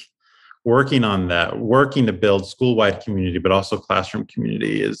think working on that, working to build school-wide community, but also classroom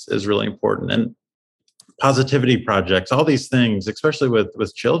community is really important. And positivity projects, all these things, especially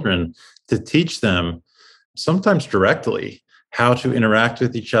with children, to teach them sometimes directly how to interact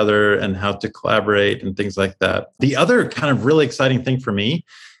with each other and how to collaborate and things like that. The other kind of really exciting thing for me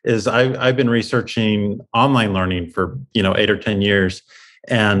is I've been researching online learning for 8 or 10 years.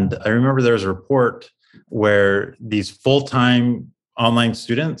 And I remember there was a report where these full-time online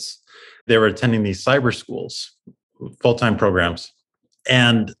students, they were attending these cyber schools, full-time programs.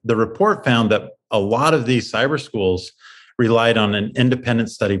 And the report found that a lot of these cyber schools relied on an independent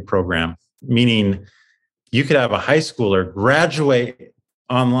study program, meaning you could have a high schooler graduate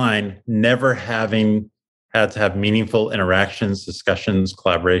online, never having had to have meaningful interactions, discussions,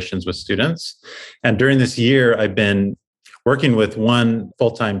 collaborations with students. And during this year, I've been working with one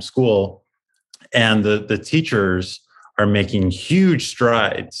full-time school, and the teachers are making huge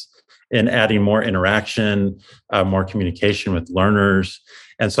strides in adding more interaction, more communication with learners.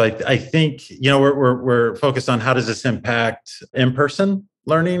 And so I think, we're focused on how does this impact in-person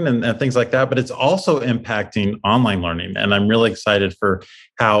learning and things like that, but it's also impacting online learning. And I'm really excited for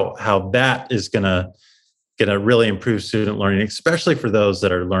how that is going to really improve student learning, especially for those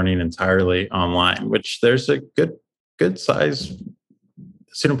that are learning entirely online, which there's a good size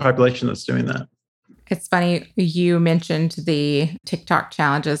student population that's doing that. It's funny, you mentioned the TikTok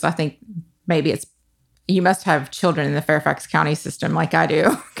challenges. I think maybe you must have children in the Fairfax County system like I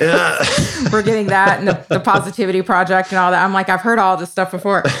do. Yeah. We're getting that and the Positivity Project and all that. I'm like, I've heard all this stuff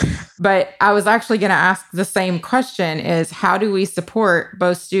before. But I was actually going to ask the same question is how do we support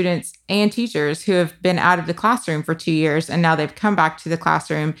both students and teachers who have been out of the classroom for 2 years and now they've come back to the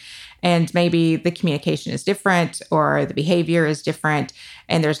classroom and maybe the communication is different or the behavior is different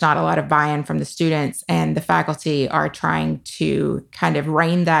and there's not a lot of buy-in from the students and the faculty are trying to kind of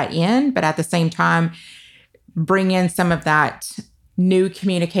rein that in, but at the same time, bring in some of that new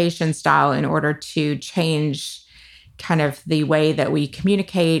communication style in order to change kind of the way that we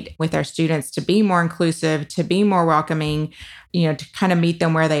communicate with our students to be more inclusive, to be more welcoming, to kind of meet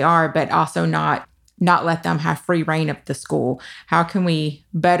them where they are, but also not let them have free reign of the school. How can we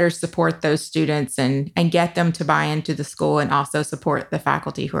better support those students and get them to buy into the school and also support the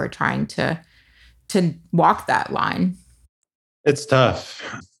faculty who are trying to walk that line? It's tough,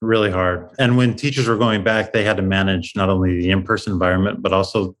 really hard. And when teachers were going back, they had to manage not only the in-person environment, but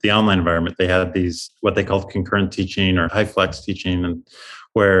also the online environment. They had these, what they called concurrent teaching or high flex teaching, and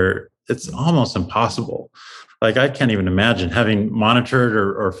where it's almost impossible. Like I can't even imagine having monitored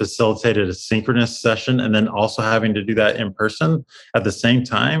or facilitated a synchronous session and then also having to do that in person at the same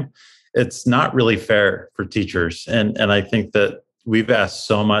time. It's not really fair for teachers. And I think that we've asked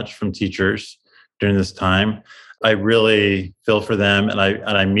so much from teachers during this time. I really feel for them, and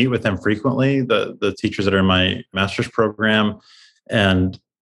I meet with them frequently, the teachers that are in my master's program. And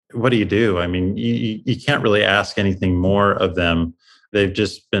what do? I mean, you can't really ask anything more of them. They've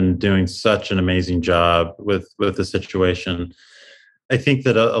just been doing such an amazing job with the situation. I think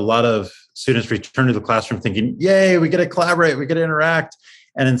that a lot of students return to the classroom thinking, yay, we get to collaborate, we get to interact.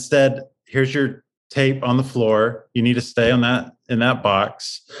 And instead, here's your tape on the floor. You need to stay in that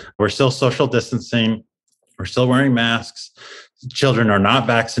box. We're still social distancing. We're still wearing masks. Children are not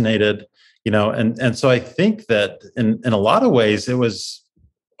vaccinated, and so I think that in a lot of ways, it was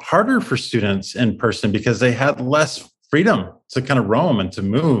harder for students in person because they had less freedom to kind of roam and to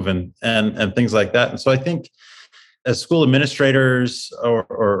move and things like that. And so I think as school administrators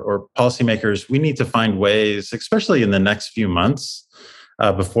or policymakers, we need to find ways, especially in the next few months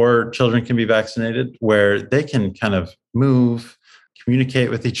before children can be vaccinated, where they can kind of move,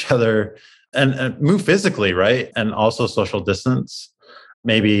 communicate with each other, and move physically, right? And also social distance,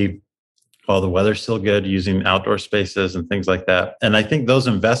 maybe while the weather's still good, using outdoor spaces and things like that. And I think those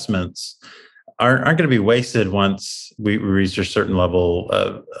investments aren't going to be wasted once we reach a certain level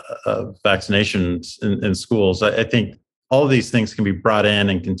of vaccinations in schools. I think all of these things can be brought in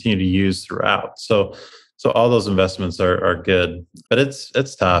and continue to use throughout. So all those investments are good, but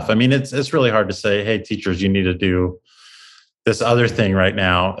it's tough. I mean, it's really hard to say, hey, teachers, you need to do this other thing right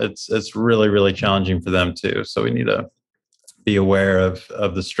now. It's really, really challenging for them too. So we need to be aware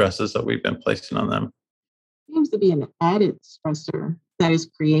of the stresses that we've been placing on them. It seems to be an added stressor that is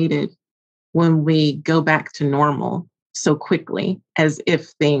created when we go back to normal so quickly as if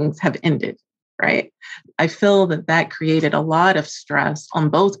things have ended, right? I feel that created a lot of stress on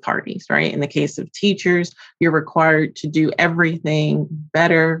both parties, right? In the case of teachers, you're required to do everything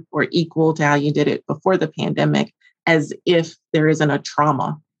better or equal to how you did it before the pandemic, as if there isn't a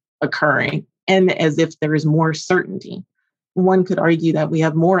trauma occurring and as if there is more certainty. One could argue that we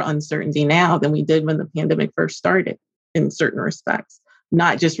have more uncertainty now than we did when the pandemic first started in certain respects,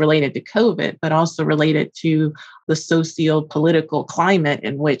 not just related to COVID, but also related to the socio-political climate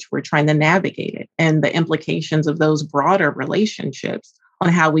in which we're trying to navigate it and the implications of those broader relationships on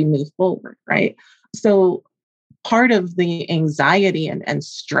how we move forward, right? So part of the anxiety and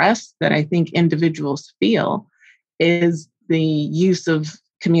stress that I think individuals feel is the use of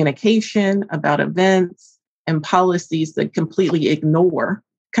communication about events and policies that completely ignore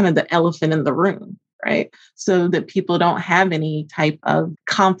kind of the elephant in the room, right? So that people don't have any type of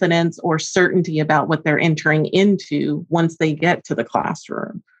confidence or certainty about what they're entering into once they get to the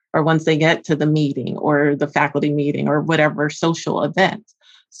classroom or once they get to the meeting or the faculty meeting or whatever social event.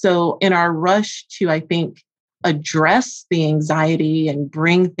 So in our rush to, I think, address the anxiety and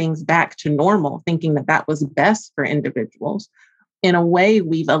bring things back to normal, thinking that that was best for individuals, in a way,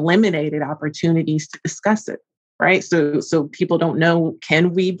 we've eliminated opportunities to discuss it, right? So people don't know,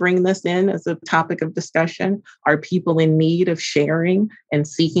 can we bring this in as a topic of discussion? Are people in need of sharing and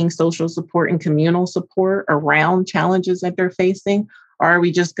seeking social support and communal support around challenges that they're facing? Or are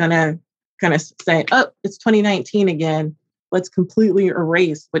we just going to kind of say, oh, it's 2019 again. Let's completely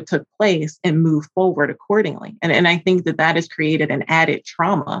erase what took place and move forward accordingly. And I think that has created an added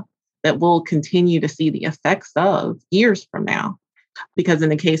trauma that we'll continue to see the effects of years from now. Because in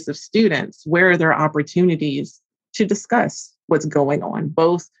the case of students, where are there opportunities to discuss what's going on?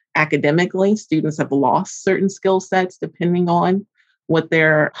 Both academically, students have lost certain skill sets depending on what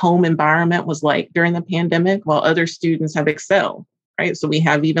their home environment was like during the pandemic, while other students have excelled, right? So we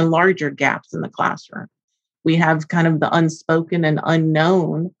have even larger gaps in the classroom. We have kind of the unspoken and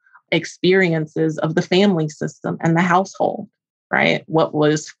unknown experiences of the family system and the household, right? What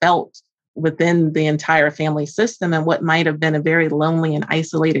was felt within the entire family system and what might have been a very lonely and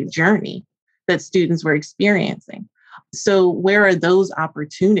isolated journey that students were experiencing. So where are those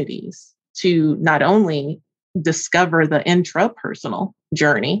opportunities to not only discover the intrapersonal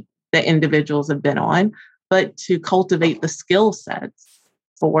journey that individuals have been on, but to cultivate the skill sets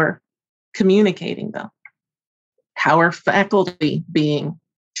for communicating them? How are faculty being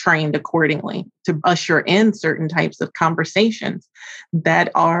trained accordingly to usher in certain types of conversations that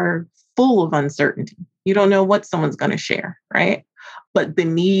are full of uncertainty? You don't know what someone's going to share, right? But the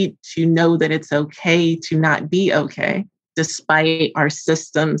need to know that it's okay to not be okay, despite our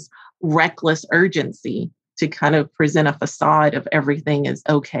system's reckless urgency to kind of present a facade of everything is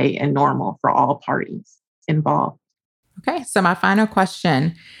okay and normal for all parties involved. Okay, so my final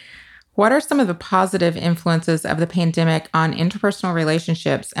question. What are some of the positive influences of the pandemic on interpersonal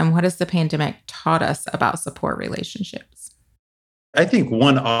relationships, and what has the pandemic taught us about support relationships? I think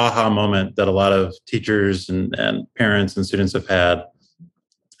one aha moment that a lot of teachers and parents and students have had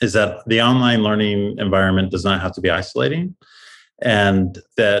is that the online learning environment does not have to be isolating. And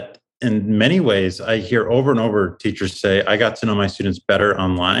that in many ways, I hear over and over teachers say, I got to know my students better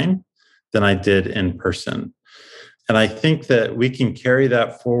online than I did in person. And I think that we can carry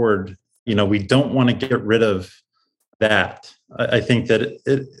that forward. You know, we don't want to get rid of that. I think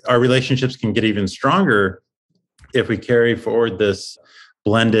that our relationships can get even stronger if we carry forward this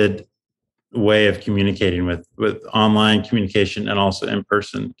blended way of communicating with online communication and also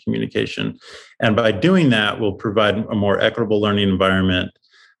in-person communication. And by doing that, we'll provide a more equitable learning environment,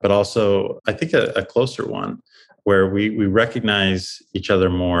 but also, I think, a closer one where we recognize each other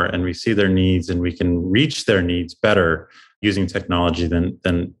more and we see their needs and we can reach their needs better using technology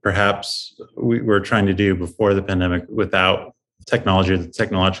than perhaps we were trying to do before the pandemic without technology or the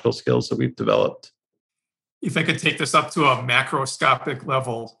technological skills that we've developed. If I could take this up to a macroscopic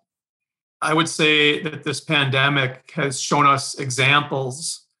level, I would say that this pandemic has shown us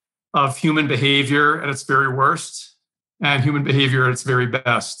examples of human behavior at its very worst and human behavior at its very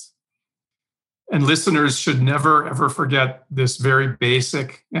best. And listeners should never, ever forget this very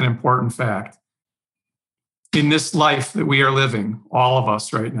basic and important fact. In this life that we are living, all of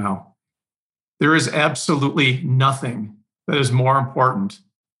us right now, there is absolutely nothing that is more important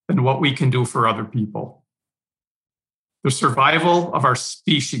than what we can do for other people. The survival of our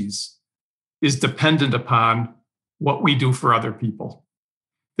species is dependent upon what we do for other people.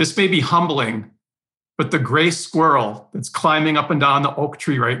 This may be humbling, but the gray squirrel that's climbing up and down the oak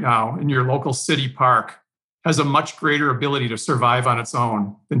tree right now in your local city park has a much greater ability to survive on its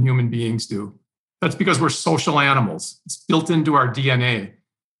own than human beings do. That's because we're social animals. It's built into our DNA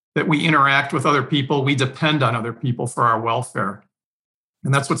that we interact with other people. We depend on other people for our welfare.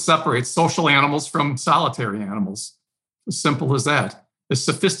 And that's what separates social animals from solitary animals. As simple as that. As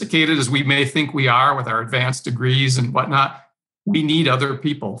sophisticated as we may think we are with our advanced degrees and whatnot, we need other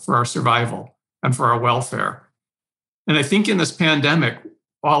people for our survival and for our welfare. And I think in this pandemic,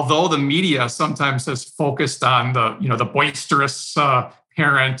 although the media sometimes has focused on the boisterous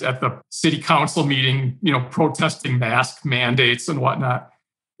parent at the city council meeting, protesting mask mandates and whatnot,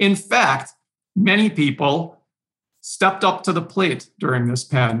 in fact, many people stepped up to the plate during this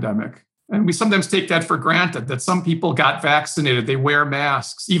pandemic. And we sometimes take that for granted, that some people got vaccinated. They wear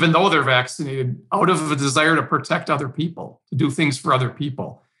masks, even though they're vaccinated, out of a desire to protect other people, to do things for other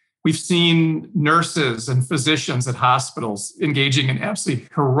people. We've seen nurses and physicians at hospitals engaging in absolutely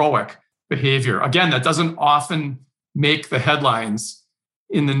heroic behavior. Again, that doesn't often make the headlines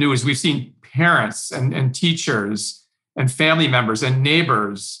in the news. We've seen parents and teachers and family members and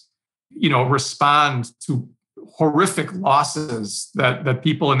neighbors, respond to horrific losses that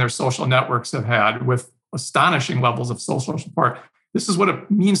people in their social networks have had with astonishing levels of social support. This is what it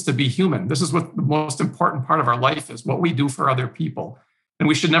means to be human. This is what the most important part of our life is, what we do for other people. And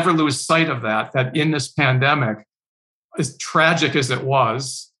we should never lose sight of that in this pandemic, as tragic as it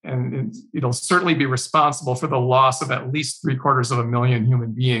was, and it'll certainly be responsible for the loss of at least 750,000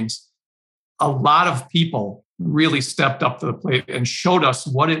 human beings. A lot of people really stepped up to the plate and showed us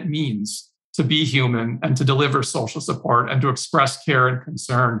what it means to be human and to deliver social support and to express care and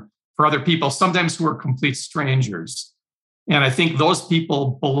concern for other people, sometimes who are complete strangers. And I think those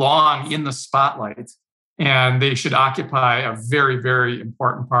people belong in the spotlight, and they should occupy a very, very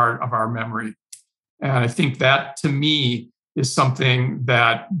important part of our memory. And I think that, to me, is something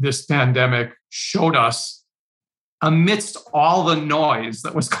that this pandemic showed us amidst all the noise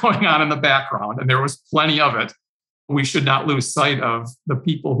that was going on in the background, and there was plenty of it. We should not lose sight of the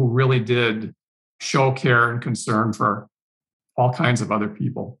people who really did show care and concern for all kinds of other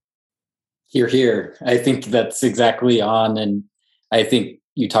people. Hear, hear. I think that's exactly on. And I think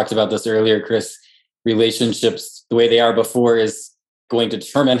you talked about this earlier, Chris. Relationships, the way they are before, is going to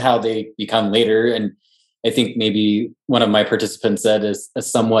determine how they become later. And I think maybe one of my participants said is a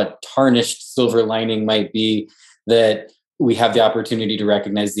somewhat tarnished silver lining might be that we have the opportunity to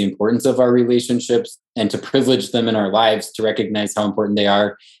recognize the importance of our relationships and to privilege them in our lives, to recognize how important they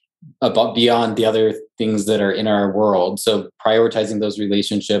are about beyond the other things that are in our world. So prioritizing those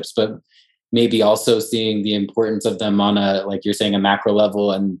relationships, but maybe also seeing the importance of them on a, like you're saying, a macro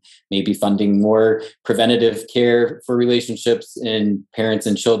level, and maybe funding more preventative care for relationships in parents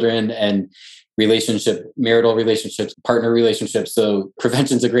and children, and marital relationships, partner relationships. So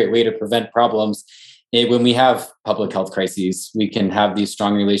prevention's a great way to prevent problems. When we have public health crises, we can have these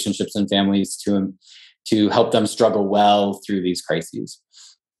strong relationships in families to help them struggle well through these crises.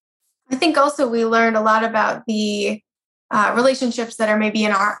 I think also we learned a lot about the relationships that are maybe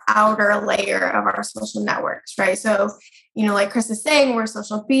in our outer layer of our social networks, right? So, like Chris is saying, we're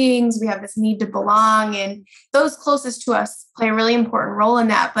social beings. We have this need to belong, and those closest to us play a really important role in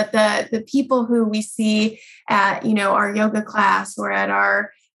that. But the people who we see at, our yoga class or at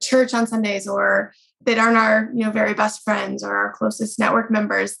our church on Sundays, or that aren't our, very best friends or our closest network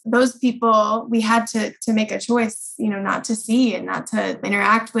members, those people we had to make a choice, not to see and not to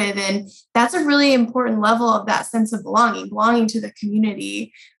interact with. And that's a really important level of that sense of belonging to the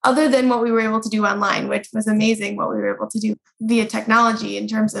community, other than what we were able to do online, which was amazing, what we were able to do via technology in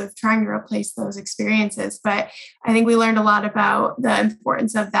terms of trying to replace those experiences. But I think we learned a lot about the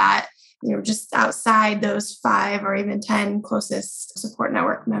importance of that, just outside those 5 or even 10 closest support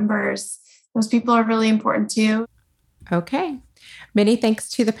network members. Those people are really important too. Okay. Many thanks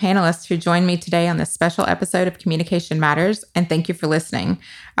to the panelists who joined me today on this special episode of Communication Matters, and thank you for listening.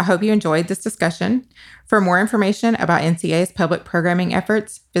 I hope you enjoyed this discussion. For more information about NCA's public programming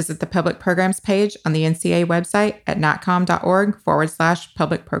efforts, visit the public programs page on the NCA website at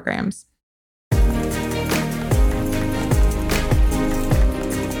natcom.org/public programs.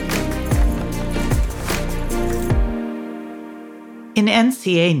 In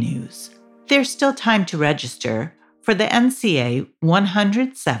NCA news, there's still time to register for the NCA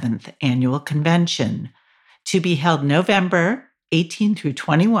 107th Annual Convention, to be held November 18 through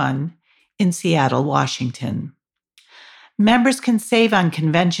 21 in Seattle, Washington. Members can save on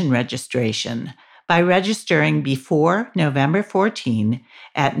convention registration by registering before November 14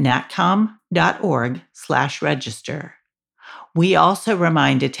 at natcom.org/register. We also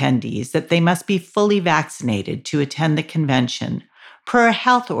remind attendees that they must be fully vaccinated to attend the convention, per a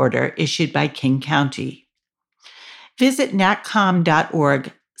health order issued by King County. Visit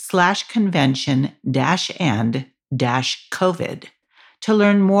natcom.org/convention-and-COVID to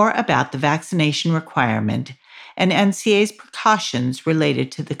learn more about the vaccination requirement and NCA's precautions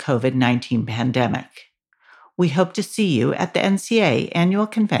related to the COVID-19 pandemic. We hope to see you at the NCA Annual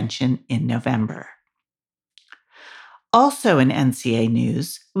Convention in November. Also in NCA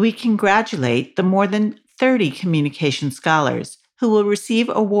news, we congratulate the more than 30 communication scholars who will receive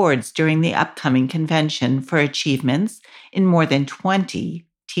awards during the upcoming convention for achievements in more than 20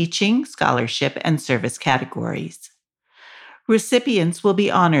 teaching, scholarship, and service categories. Recipients will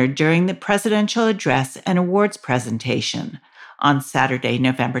be honored during the presidential address and awards presentation on Saturday,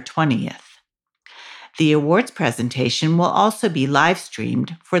 November 20th. The awards presentation will also be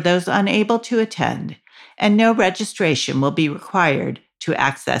live-streamed for those unable to attend, and no registration will be required to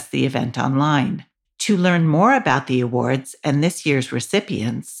access the event online. To learn more about the awards and this year's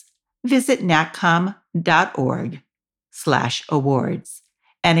recipients, visit natcom.org/awards.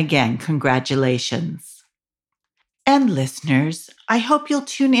 And again, congratulations. And listeners, I hope you'll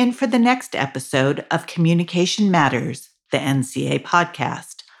tune in for the next episode of Communication Matters, the NCA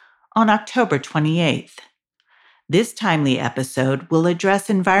podcast, on October 28th. This timely episode will address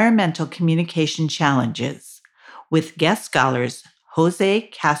environmental communication challenges with guest scholars Jose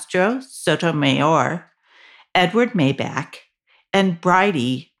Castro Sotomayor, Edward Maybach, and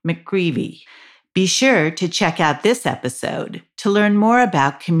Bridie McGreevy. Be sure to check out this episode to learn more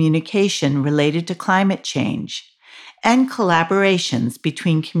about communication related to climate change and collaborations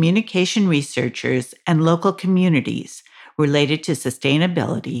between communication researchers and local communities related to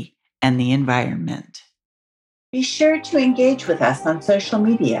sustainability and the environment. Be sure to engage with us on social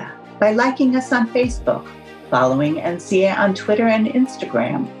media by liking us on Facebook, following NCA on Twitter and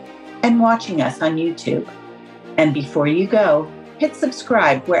Instagram, and watching us on YouTube. And before you go, hit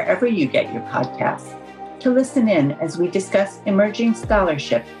subscribe wherever you get your podcasts to listen in as we discuss emerging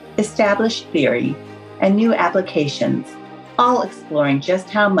scholarship, established theory, and new applications, all exploring just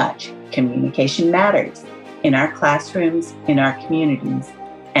how much communication matters in our classrooms, in our communities,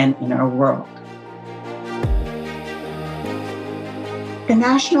 and in our world. The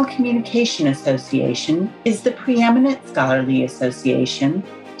National Communication Association is the preeminent scholarly association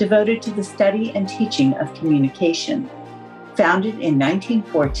devoted to the study and teaching of communication. Founded in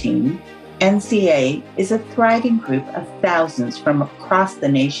 1914, NCA is a thriving group of thousands from across the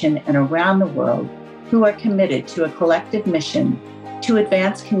nation and around the world who are committed to a collective mission to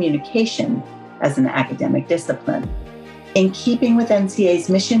advance communication as an academic discipline. In keeping with NCA's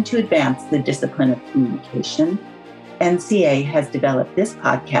mission to advance the discipline of communication, NCA has developed this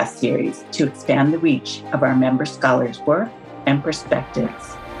podcast series to expand the reach of our member scholars' work and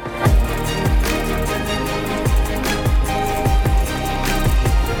perspectives.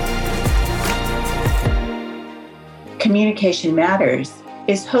 Communication Matters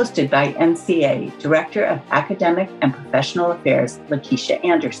is hosted by NCA Director of Academic and Professional Affairs, Lakeisha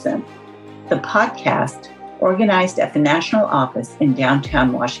Anderson. The podcast, organized at the National Office in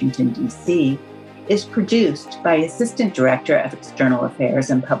downtown Washington, D.C., is produced by Assistant Director of External Affairs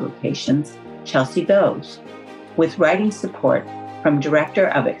and Publications, Chelsea Bowes, with writing support from Director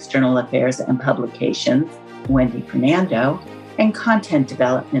of External Affairs and Publications, Wendy Fernando, and Content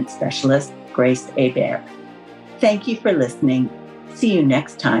Development Specialist, Grace Hebert. Thank you for listening. See you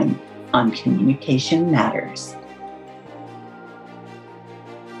next time on Communication Matters.